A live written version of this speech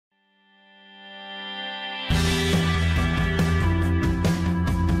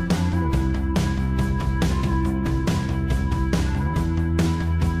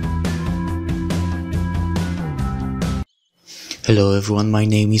Hello everyone, my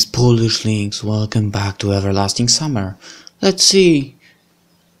name is PolishLynx. Welcome back to Everlasting Summer. Let's see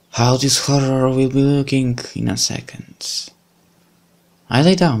how this horror will be looking in a second. I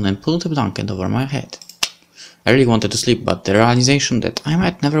lay down and pulled a blanket over my head. I really wanted to sleep, but the realization that I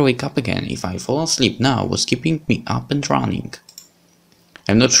might never wake up again if I fall asleep now was keeping me up and running.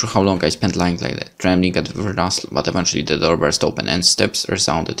 I'm not sure how long I spent lying like that, trembling at every rustle, but eventually the door burst open and steps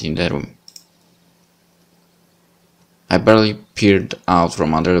resounded in the room. I barely peered out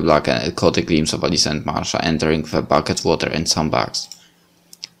from under the blanket and caught a glimpse of Alice and Marsha entering with a bucket of water and some bags.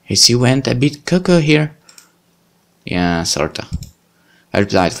 "Is you went a bit cuckoo here?" "Yeah, sorta," I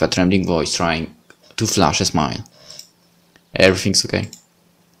replied with a trembling voice, trying to flash a smile. "Everything's okay."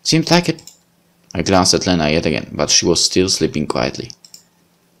 "Seems like it." I glanced at Lena yet again, but she was still sleeping quietly.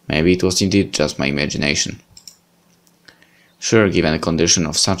 Maybe it was indeed just my imagination. Sure, given a condition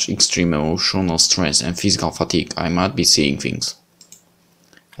of such extreme emotional stress and physical fatigue, I might be seeing things.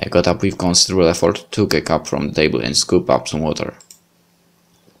 I got up with considerable effort, took a cup from the table and scooped up some water.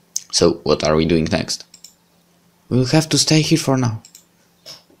 "So, what are we doing next?" "We'll have to stay here for now.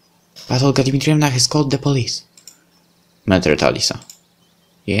 But Olga Dmitrievna has called the police," muttered Alisa.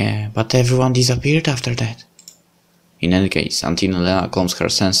 "Yeah, but everyone disappeared after that." "In any case, until Lena calms her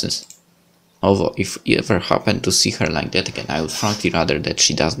senses. Although, if you ever happen to see her like that again, I would frankly rather that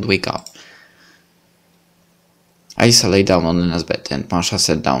she doesn't wake up." Alisa lay down on Lena's bed and Masha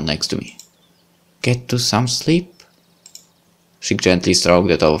sat down next to me. "Get to some sleep?" She gently stroked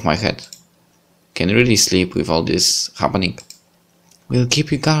the top of my head. "Can you really sleep with all this happening?" "We'll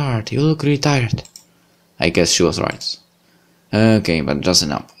keep you guard, you look really tired." I guess she was right. "Okay, but just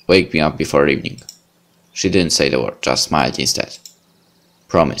enough. Wake me up before evening." She didn't say the word, just smiled instead.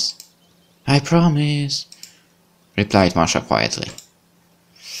 "Promise." "I promise," replied Masha quietly.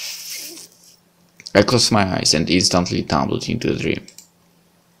 I closed my eyes and instantly tumbled into a dream.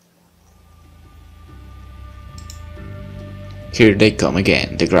 Here they come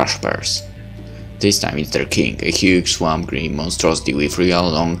again, the grasshoppers. This time it's their king, a huge swamp green monstrosity with real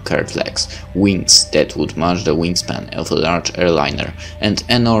long curved legs, wings that would match the wingspan of a large airliner, and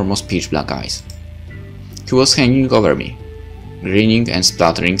enormous pitch black eyes. He was hanging over me, grinning and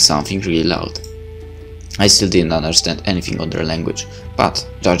splattering something really loud. I still didn't understand anything of their language, but,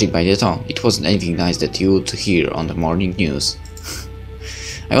 judging by the tone, it wasn't anything nice that you would hear on the morning news.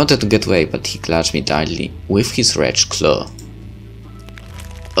 I wanted to get away, but he clutched me tightly with his wretched claw.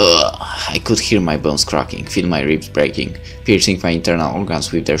 Ugh! I could hear my bones cracking, feel my ribs breaking, piercing my internal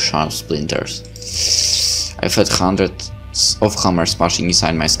organs with their sharp splinters. I felt hundreds of hammers smashing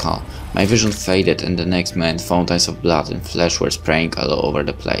inside my skull. My vision faded and the next moment fountains of blood and flesh were spraying all over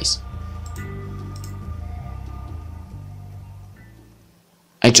the place.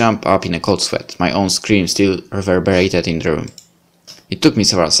 I jumped up in a cold sweat, my own scream still reverberated in the room. It took me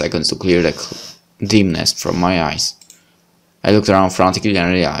several seconds to clear the dimness from my eyes. I looked around frantically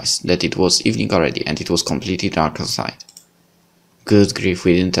and realized that it was evening already and it was completely dark outside. Good grief,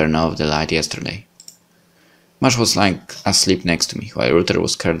 we didn't turn off the light yesterday. Mash was lying asleep next to me, while Ruther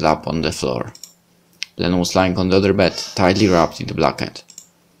was curled up on the floor. Len was lying on the other bed, tightly wrapped in the blanket.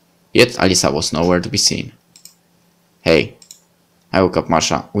 Yet Alisa was nowhere to be seen. "Hey!" I woke up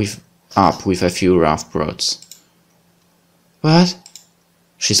Masha with a few rough prods. "What?"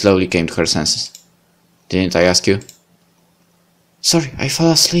 She slowly came to her senses. "Didn't I ask you?" "Sorry, I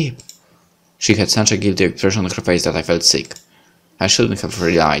fell asleep." She had such a guilty expression on her face that I felt sick. I shouldn't have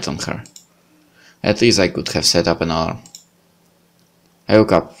relied on her. At least I could have set up an alarm. I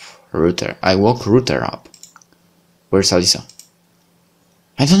woke Ruther up. "Where's Alisa?"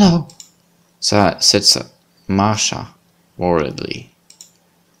 "I don't know," said Masha worriedly.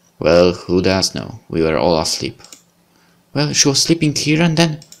 "Well, who does know? We were all asleep." "Well, she was sleeping here and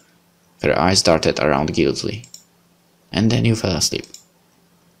then—" Her eyes darted around guiltily. "And then you fell asleep."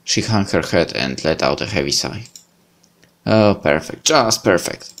 She hung her head and let out a heavy sigh. "Oh, perfect, just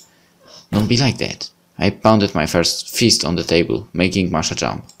perfect." "Don't be like that." I pounded my first fist on the table, making Masha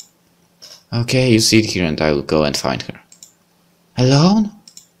jump. "Okay, you sit here and I will go and find her." "Alone?"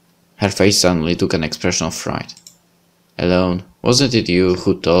 Her face suddenly took an expression of fright. "Alone? Wasn't it you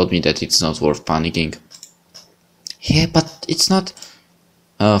who told me that it's not worth panicking?" "Yeah, but it's not—"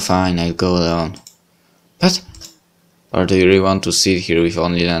 "Oh, fine, I'll go alone." "But—" "Or do you really want to sit here with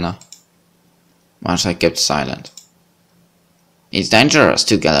only Lena?" Masha kept silent. "It's dangerous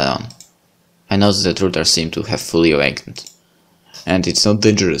to get alone." I noticed that Ruther seemed to have fully awakened. "And it's not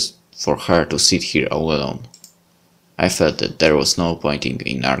dangerous for her to sit here all alone." I felt that there was no point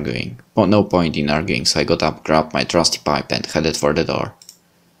in arguing, so I got up, grabbed my trusty pipe and headed for the door.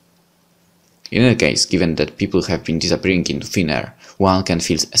 In any case, given that people have been disappearing into thin air, one can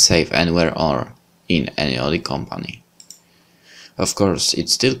feel safe anywhere or in any other company. Of course, it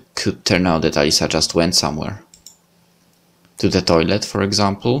still could turn out that Alisa just went somewhere. To the toilet, for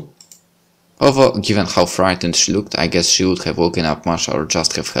example. Although, given how frightened she looked, I guess she would have woken up Masha or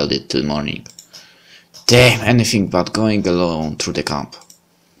just have held it till morning. Damn, anything but going alone through the camp.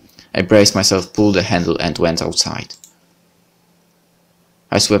 I braced myself, pulled the handle and went outside.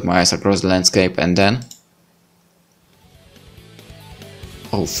 I swept my eyes across the landscape and then...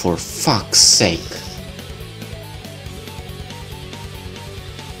 Oh, for fuck's sake!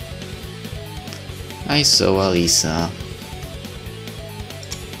 I saw Alisa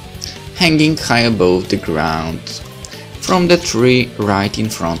hanging high above the ground from the tree right in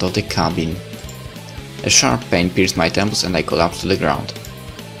front of the cabin. A sharp pain pierced my temples and I collapsed to the ground.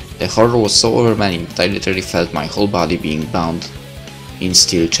 The horror was so overwhelming that I literally felt my whole body being bound in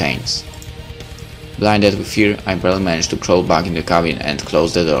steel chains. Blinded with fear, I barely managed to crawl back in the cabin and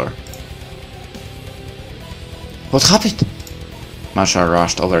close the door. What happened? Masha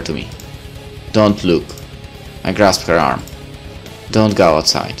rushed over to me. Don't look. I grasped her arm. Don't go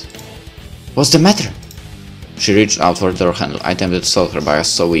outside. What's the matter? She reached out for the door handle. I attempted to stop her, but I was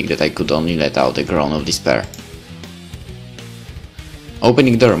so weak that I could only let out a groan of despair.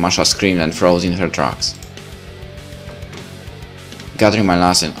 Opening the door, Masha screamed and froze in her tracks. Gathering my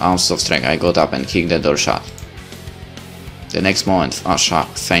last ounce of strength, I got up and kicked the door shut. The next moment, Masha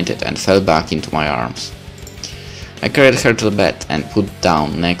fainted and fell back into my arms. I carried her to the bed and put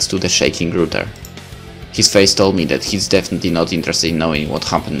down next to the shaking router. His face told me that he's definitely not interested in knowing what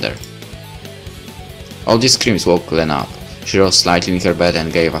happened there. All these screams woke Lena up. She rose slightly in her bed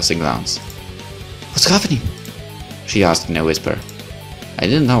and gave us a glance. What's happening? She asked in a whisper. I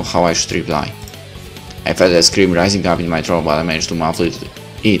didn't know how I should reply. I felt a scream rising up in my throat, but I managed to muffle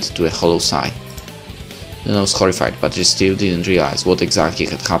it to a hollow sigh. Lena was horrified, but she still didn't realize what exactly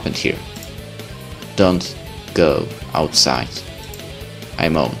had happened here. Don't go outside, I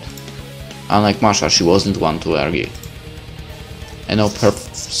moaned. Unlike Masha, she wasn't one to argue. An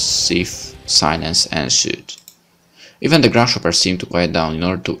oppressive silence ensued. Even the grasshopper seemed to quiet down in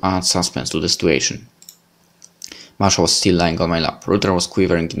order to add suspense to the situation. Masha was still lying on my lap, Router was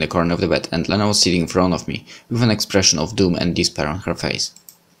quivering in the corner of the bed, and Lena was sitting in front of me, with an expression of doom and despair on her face.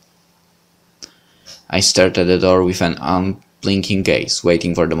 I stared at the door with an unblinking gaze,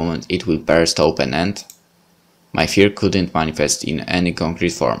 waiting for the moment it would burst open and... My fear couldn't manifest in any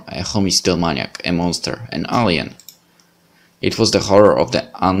concrete form, a homicidal maniac, a monster, an alien. It was the horror of the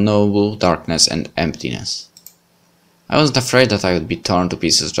unknowable darkness and emptiness. I wasn't afraid that I would be torn to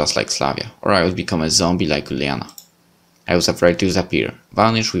pieces just like Slavia, or I would become a zombie like Uliana. I was afraid to disappear,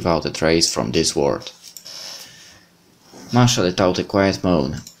 vanish without a trace from this world. Masha let out a quiet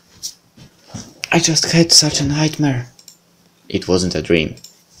moan. I just had such a nightmare. It wasn't a dream.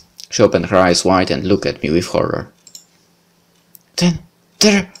 She opened her eyes wide and looked at me with horror. Then,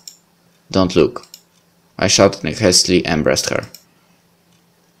 there... Don't look. I shouted and hastily embraced her.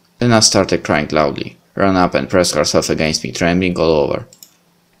 Lena started crying loudly, ran up and pressed herself against me, trembling all over.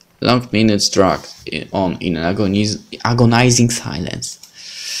 Long minutes dragged on in an agonizing silence.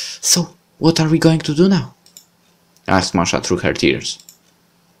 So, what are we going to do now? Asked Masha through her tears.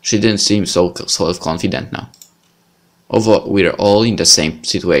 She didn't seem so self-confident now. Although we're all in the same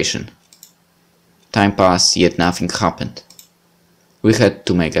situation. Time passed, yet nothing happened. We had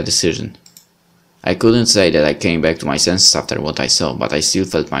to make a decision. I couldn't say that I came back to my senses after what I saw, but I still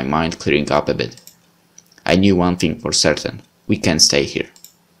felt my mind clearing up a bit. I knew one thing for certain. We can't stay here.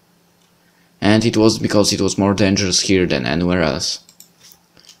 And it was because it was more dangerous here than anywhere else.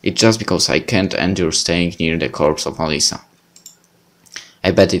 It's just because I can't endure staying near the corpse of Alisa.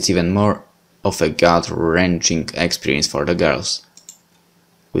 I bet it's even more of a gut-wrenching experience for the girls.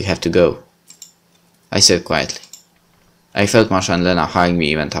 We have to go, I said quietly. I felt Masha and Lena hugging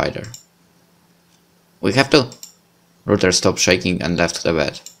me even tighter. We have to. Router stopped shaking and left the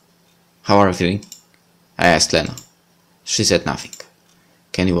bed. How are you feeling? I asked Lena. She said nothing.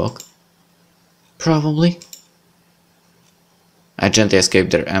 Can you walk? Probably. I gently escaped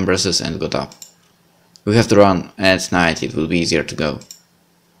their embraces and got up. We have to run, and at night it will be easier to go.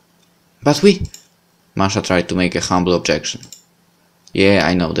 But we... Masha tried to make a humble objection. Yeah,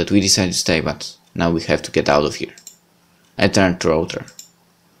 I know that we decided to stay, but now we have to get out of here. I turned to Router.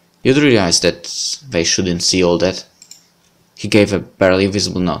 You'd realize that they shouldn't see all that? He gave a barely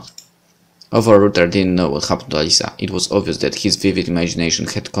visible nod. Although Router didn't know what happened to Alisa, it was obvious that his vivid imagination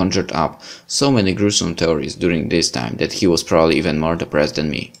had conjured up so many gruesome theories during this time that he was probably even more depressed than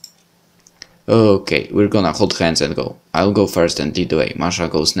me. Okay, we're gonna hold hands and go. I'll go first and lead the way. Masha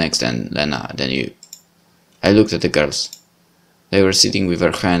goes next and Lena, then you. I looked at the girls. They were sitting with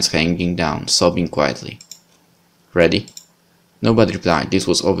their hands hanging down, sobbing quietly. Ready? Nobody replied. This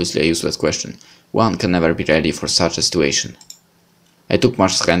was obviously a useless question. One can never be ready for such a situation. I took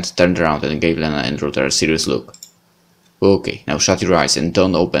Masha's hand, turned around and gave Lena and Ruther a serious look. Okay, now shut your eyes and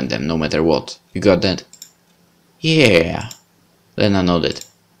don't open them no matter what. You got that? Yeah. Lena nodded.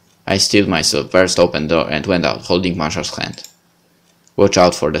 I stilled myself, burst open the door and went out, holding Masha's hand. Watch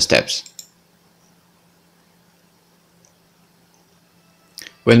out for the steps.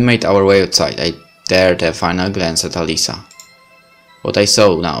 When we made our way outside, I dared a final glance at Alisa. What I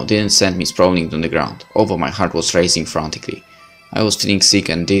saw now didn't send me sprawling on the ground, although my heart was racing frantically. I was feeling sick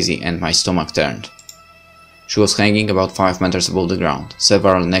and dizzy and my stomach turned. She was hanging about 5 meters above the ground.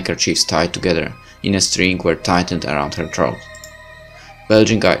 Several neckerchiefs tied together in a string were tightened around her throat.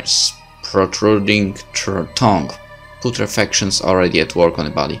 Bulging eyes, protruding tongue, putrefactions already at work on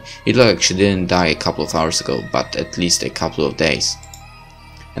the body. It looked like she didn't die a couple of hours ago, but at least a couple of days.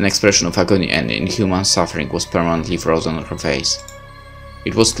 An expression of agony and inhuman suffering was permanently frozen on her face.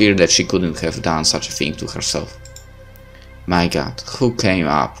 It was clear that she couldn't have done such a thing to herself. My God, who came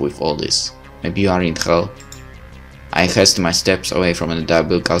up with all this? Maybe you are in hell? I hastened my steps away from the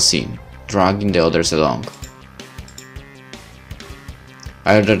diabolical scene, dragging the others along.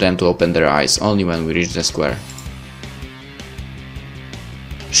 I ordered them to open their eyes only when we reached the square.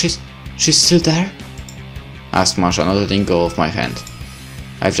 She's still there? Asked Masha, not letting go of my hand.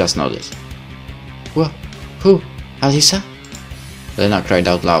 I've just nodded. What? Who? Alisa? Lena cried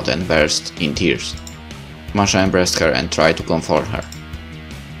out loud and burst in tears. Masha embraced her and tried to comfort her.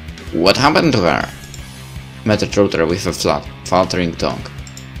 What happened to her? Muttered Ruther with a flat, faltering tongue.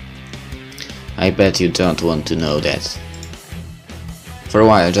 I bet you don't want to know that. For a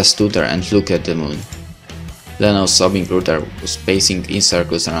while I just stood there and looked at the moon. Lena was sobbing, Ruther was pacing in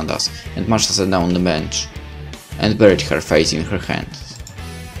circles around us, and Masha sat down on the bench and buried her face in her hands.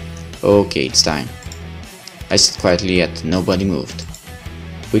 Okay, it's time. I sat quietly yet nobody moved.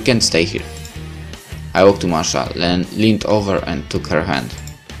 We can't stay here. I walked to Masha, leaned over and took her hand.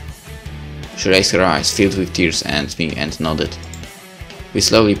 She raised her eyes, filled with tears, and me, and nodded. We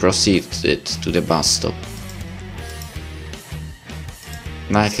slowly proceeded to the bus stop.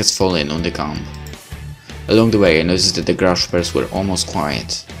 Night has fallen on the camp. Along the way I noticed that the grasshoppers were almost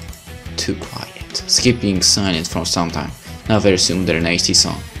quiet. Too quiet. Skipping silent for some time. Now they resumed their nasty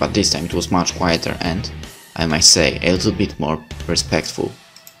song, but this time it was much quieter and, I might say, a little bit more respectful.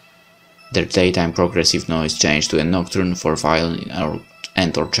 Their daytime progressive noise changed to a nocturne for violin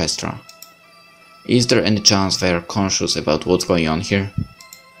and orchestra. Is there any chance they are conscious about what's going on here?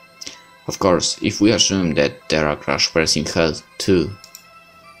 Of course, if we assume that there are grasshoppers in hell too.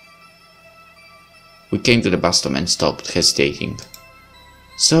 We came to the bus stop and stopped, hesitating.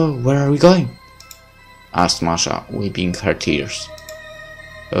 So, where are we going? Asked Masha, weeping her tears.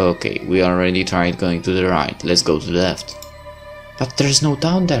 Okay, we already tried going to the right, let's go to the left. But there is no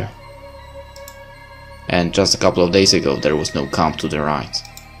town there. And just a couple of days ago there was no camp to the right.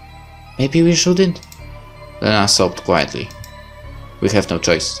 Maybe we shouldn't? Lena sobbed quietly. We have no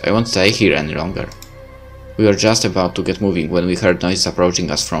choice, I won't stay here any longer. We were just about to get moving when we heard noises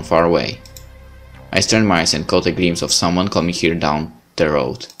approaching us from far away. I turned my eyes and caught a glimpse of someone coming here down the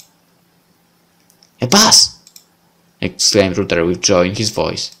road. A bus! Exclaimed Ruther with joy in his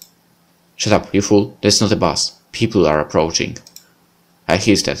voice. Shut up, you fool, that's not a bus. People are approaching. I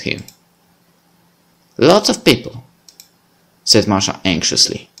hissed at him. Lots of people, said Masha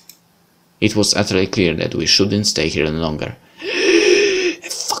anxiously. It was utterly clear that we shouldn't stay here any longer.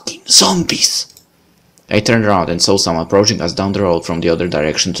 Fucking zombies! I turned around and saw someone approaching us down the road from the other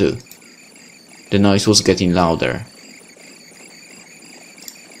direction too. The noise was getting louder.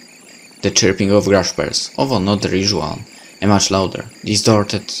 The chirping of grasshoppers, although not the usual, a much louder,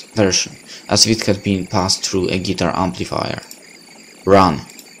 distorted version, as if it had been passed through a guitar amplifier. Run!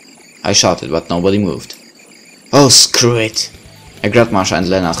 I shouted, but nobody moved. Oh, screw it! I grabbed Masha and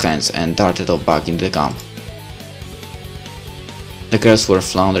Lena's hands and darted off back into the camp. The girls were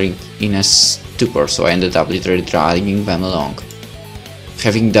floundering in a stupor, so I ended up literally dragging them along.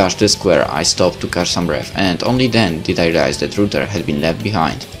 Having dashed the square, I stopped to catch some breath, and only then did I realize that Ruther had been left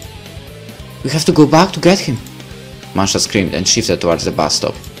behind. We have to go back to get him! Masha screamed and shifted towards the bus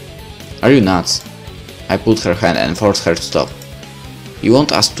stop. Are you nuts? I pulled her hand and forced her to stop. You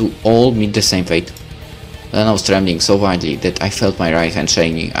want us to all meet the same fate? Lena was trembling so violently that I felt my right hand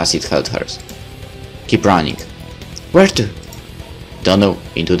shaking as it held hers. Keep running. Where to? Don't know,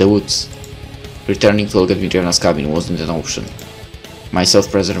 into the woods. Returning to Olga Dmitrievna's cabin wasn't an option. My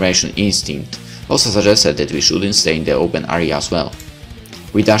self-preservation instinct also suggested that we shouldn't stay in the open area as well.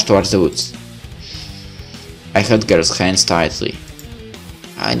 We dashed towards the woods. I held girl's hands tightly.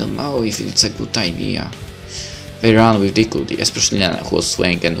 I don't know if it's a good idea. They ran with difficulty, especially Lena, who was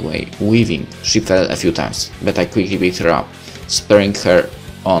swaying and weaving. She fell a few times, but I quickly picked her up, spurring her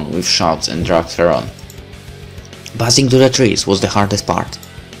on with shouts and dragged her on. Buzzing to the trees was the hardest part.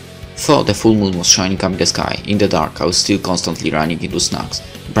 Though the full moon was shining up the sky, in the dark I was still constantly running into snags,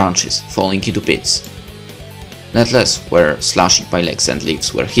 branches, falling into pits. Netless were slashing my legs and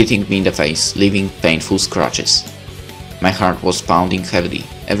leaves were hitting me in the face, leaving painful scratches. My heart was pounding heavily.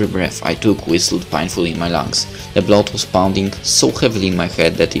 Every breath I took whistled painfully in my lungs. The blood was pounding so heavily in my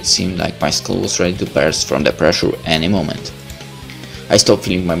head that it seemed like my skull was ready to burst from the pressure any moment. I stopped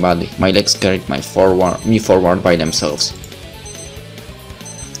feeling my body. My legs carried me forward by themselves.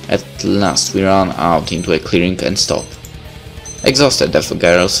 At last we ran out into a clearing and stopped. Exhausted, the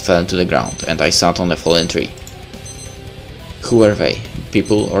girls fell to the ground, and I sat on the fallen tree. Who were they?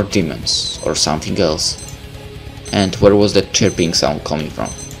 People or demons? Or something else? And where was that chirping sound coming from?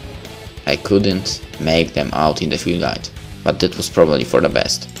 I couldn't make them out in the field light, but that was probably for the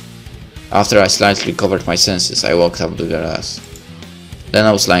best. After I slightly recovered my senses, I walked up to the grass. Then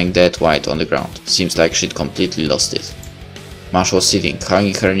I was lying dead white on the ground. Seems like she'd completely lost it. Mash was sitting,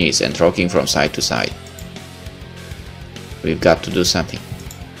 hugging her knees and rocking from side to side. We've got to do something,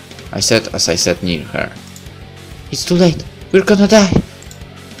 I said as I sat near her. It's too late. We're gonna die,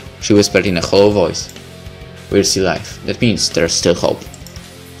 she whispered in a hollow voice. We're still alive. That means there's still hope.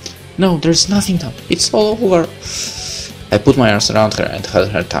 No, there's nothing now. It's all over. I put my arms around her and held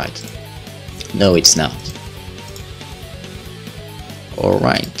her tight. No, it's not.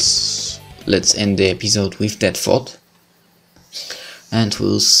 Alright, let's end the episode with that thought. And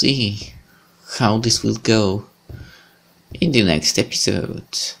we'll see how this will go in the next episode.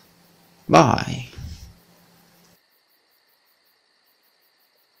 Bye.